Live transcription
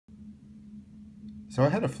So I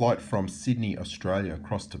had a flight from Sydney, Australia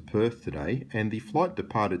across to Perth today, and the flight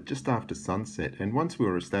departed just after sunset, and once we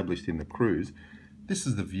were established in the cruise, this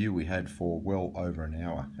is the view we had for well over an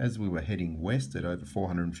hour. As we were heading west at over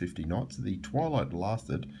 450 knots, the twilight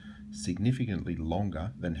lasted significantly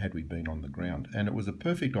longer than had we been on the ground, and it was a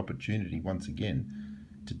perfect opportunity once again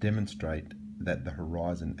to demonstrate that the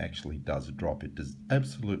horizon actually does drop. It does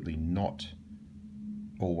absolutely not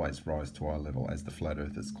always rise to eye level as the flat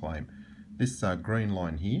earthers claim. This green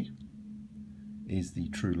line here is the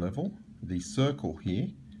true level. The circle here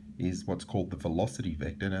is what's called the velocity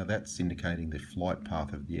vector. Now that's indicating the flight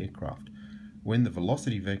path of the aircraft. When the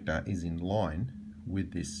velocity vector is in line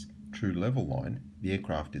with this true level line, the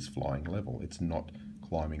aircraft is flying level. It's not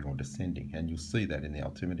climbing or descending, and you'll see that in the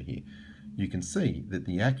altimeter here. You can see that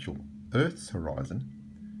the actual Earth's horizon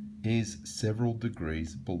is several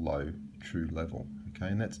degrees below true level. Okay,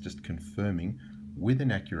 and that's just confirming with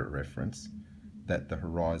an accurate reference that the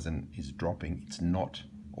horizon is dropping. It's not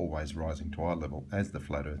always rising to eye level as the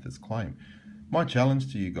flat earthers claim. My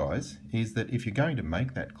challenge to you guys is that if you're going to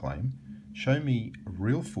make that claim, show me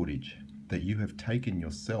real footage that you have taken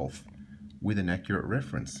yourself with an accurate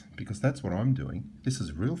reference, because that's what I'm doing. This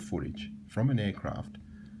is real footage from an aircraft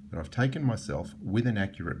that I've taken myself with an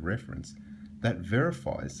accurate reference that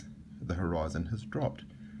verifies the horizon has dropped.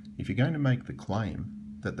 If you're going to make the claim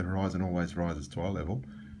that the horizon always rises to eye level,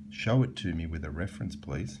 show it to me with a reference,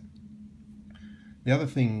 please. The other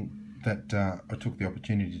thing that I took the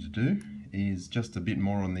opportunity to do is just a bit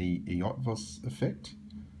more on the Eötvös effect.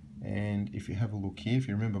 And if you have a look here, if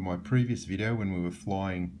you remember my previous video when we were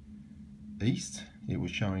flying east, it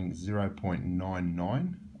was showing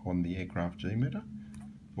 0.99 on the aircraft G-meter.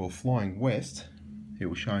 Well, flying west, it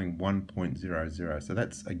was showing 1.00. So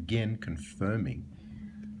that's again confirming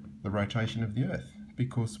the rotation of the Earth,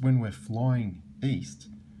 because when we're flying east,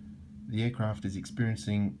 the aircraft is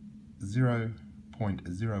experiencing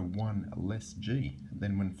 0.01 less G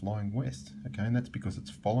than when flying west. Okay, and that's because it's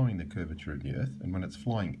following the curvature of the Earth, and when it's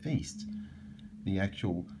flying east, the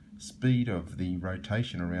actual speed of the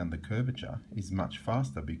rotation around the curvature is much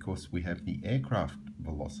faster because we have the aircraft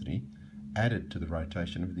velocity added to the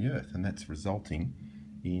rotation of the Earth, and that's resulting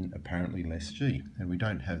in apparently less G. And we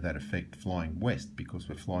don't have that effect flying west because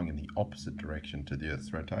we're flying in the opposite direction to the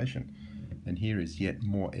Earth's rotation. And here is yet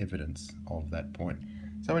more evidence of that point.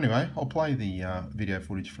 So anyway, I'll play the video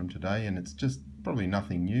footage from today, and it's just probably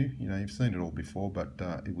nothing new. You know, you've seen it all before, but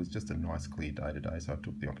it was just a nice clear day today, so I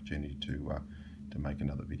took the opportunity to make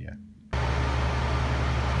another video.